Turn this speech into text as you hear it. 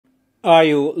Are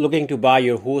you looking to buy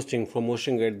your hosting from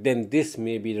Hostinger? Then this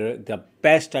may be the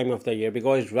best time of the year,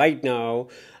 because right now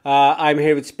I'm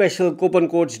here with special coupon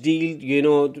codes deal,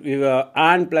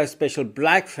 and plus special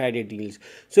Black Friday deals.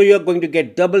 So you're going to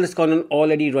get double discount on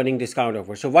already running discount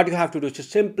offer. So what you have to do is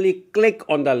just simply click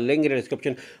on the link in the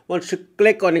description. Once you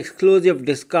click on exclusive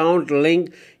discount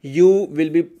link, you will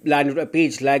be landed a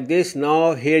page like this.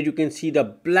 Now here you can see the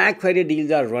Black Friday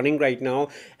deals are running right now,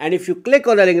 and if you click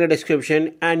on the link in the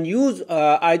description and use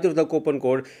either of the coupon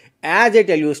code, as I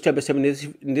tell you step by step in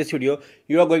this video,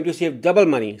 you are going to save double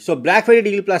money. So Black Friday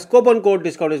deal plus coupon code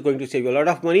discount is going to save you a lot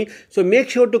of money. So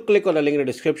make sure to click on the link in the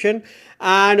description.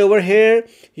 And over here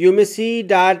you may see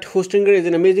that Hostinger is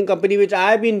an amazing company which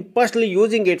I've been personally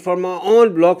using it for my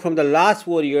own blog from the last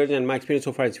 4 years, and my experience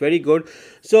so far is very good.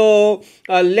 So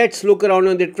let's look around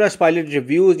on the Trustpilot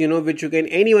reviews, which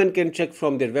anyone can check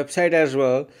from their website as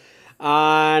well.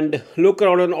 And look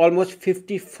around on almost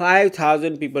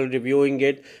 55,000 people reviewing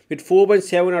it with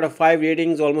 4.7 out of 5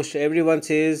 ratings. Almost everyone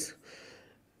says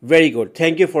very good.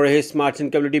 Thank you for his smarts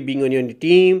and community being on your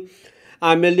team.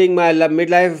 I'm building my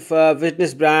midlife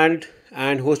fitness brand,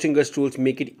 and Hostinger's tools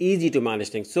make it easy to manage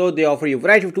things. So they offer you a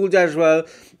variety of tools as well,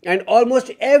 and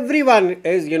almost everyone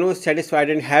is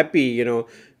satisfied and happy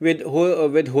with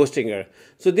Hostinger.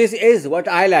 So this is what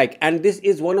I like, and this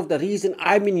is one of the reason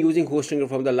I've been using Hostinger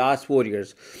from the last 4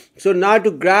 years. So now to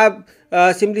grab,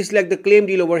 simply select the claim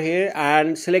deal over here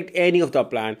and select any of the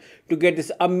plan to get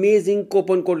this amazing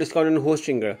coupon code discount on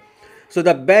Hostinger. So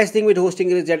the best thing with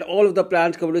Hostinger is that all of the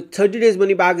plans come with 30 days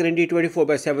money back guarantee,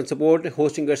 24/7 support,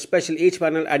 Hostinger special each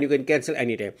panel, and you can cancel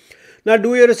anytime. Now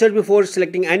do your research before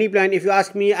selecting any plan. If you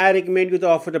ask me, I recommend you to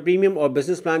offer the premium or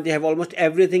business plan. They have almost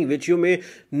everything which you may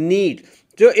need.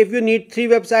 So if you need 3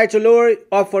 websites or lower,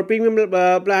 opt for premium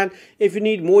plan. If you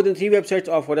need more than 3 websites,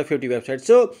 opt for the 50 websites.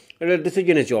 So the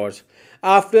decision is yours.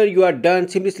 After you are done,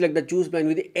 simply select the choose plan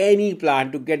with any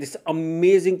plan to get this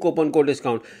amazing coupon code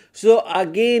discount. So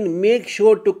again, make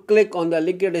sure to click on the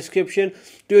link in the description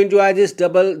to enjoy this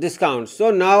double discount.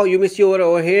 So now you may see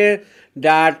over here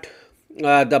that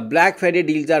the Black Friday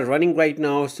deals are running right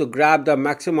now. So grab the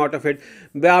maximum out of it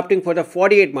by opting for the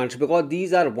 48 months, because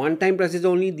these are one-time prices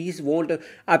only. These won't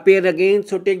appear again.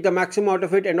 So take the maximum out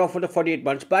of it and offer the 48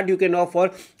 months, but you can offer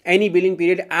any billing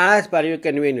period as per your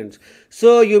convenience.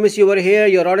 So you may see over here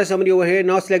your order summary over here.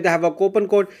 Now select the have a coupon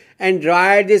code and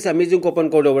write this amazing coupon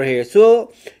code over here.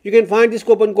 So you can find this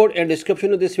coupon code in the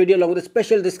description of this video along with a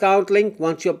special discount link.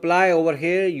 Once you apply over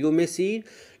here, you may see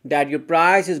that your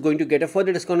price is going to get a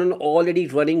further discount on already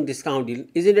running discount deal.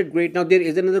 Isn't it great? Now there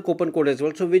is another coupon code as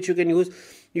well, so which you can use.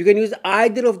 You can use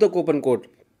either of the coupon code.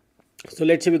 So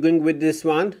let's say we're going with this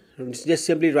one. I'm just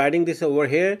simply writing this over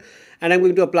here, and I'm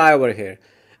going to apply over here.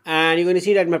 And you're going to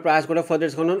see that my price got a further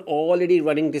discount on already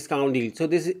running discount deal. So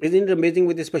this isn't amazing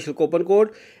with this special coupon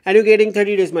code, and you're getting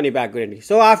 30 days money back guarantee.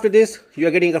 So after this,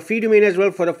 you're getting a free domain as well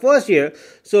for the first year.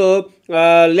 So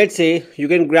let's say you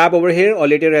can grab over here or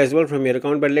later as well from your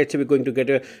account, but let's say we're going to get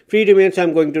a free domain. So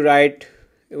I'm going to write,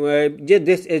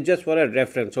 this is just for a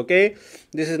reference, okay?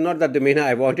 This is not the domain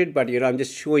I wanted, but I'm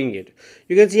just showing it.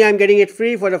 You can see I'm getting it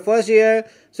free for the first year.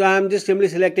 So I'm just simply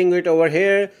selecting it over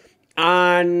here,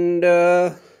 and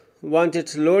once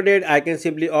it's loaded, I can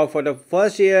simply opt for the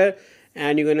first year,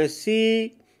 and you're gonna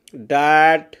see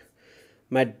that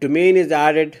my domain is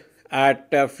added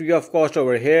at free of cost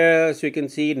over here. So you can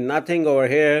see nothing over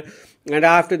here, and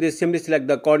after this simply select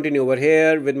the continue over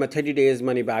here with my 30 days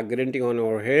money back guarantee on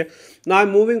over here. Now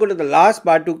I'm moving on to the last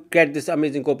part to get this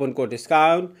amazing coupon code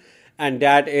discount, and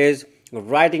that is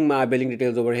writing my billing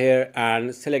details over here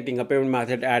and selecting a payment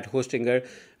method at Hostinger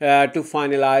to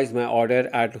finalize my order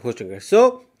at Hostinger.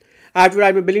 So I have to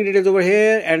write my billing details over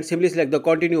here and simply select the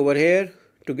continue over here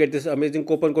to get this amazing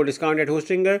coupon code discount at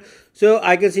Hostinger. So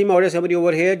I can see my order summary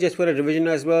over here just for a revision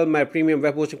as well. My premium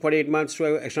web hosting 48 months,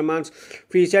 12 extra months,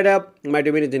 free setup. My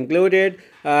domain is included.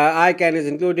 ICANN is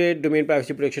included. Domain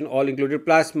privacy protection all included.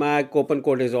 Plus my coupon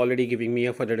code is already giving me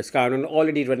a further discount on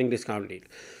already running discount deal.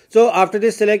 So after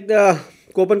this, select the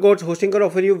coupon codes. Hostinger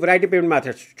offer you variety of payment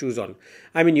methods to choose on.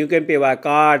 I mean, you can pay via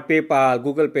card, PayPal,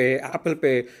 Google Pay, Apple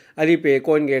Pay, Alipay,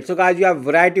 CoinGate. So guys, you have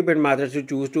variety of payment methods to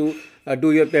choose to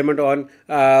do your payment on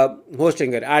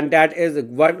Hostinger, and that is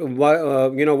what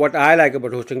I like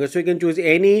about Hostinger. So you can choose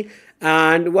any,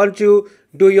 and once you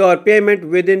do your payment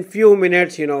within few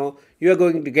minutes, you are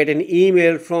going to get an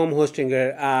email from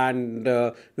Hostinger and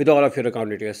with all of your account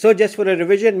details. So just for a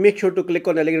revision, make sure to click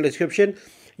on the link in the description.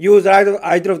 Use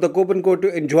either of the coupon code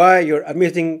to enjoy your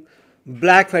amazing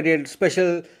Black Friday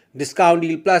special discount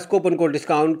deal plus coupon code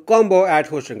discount combo at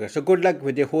Hostinger. So good luck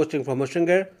with your hosting from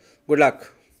Hostinger. Good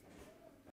luck.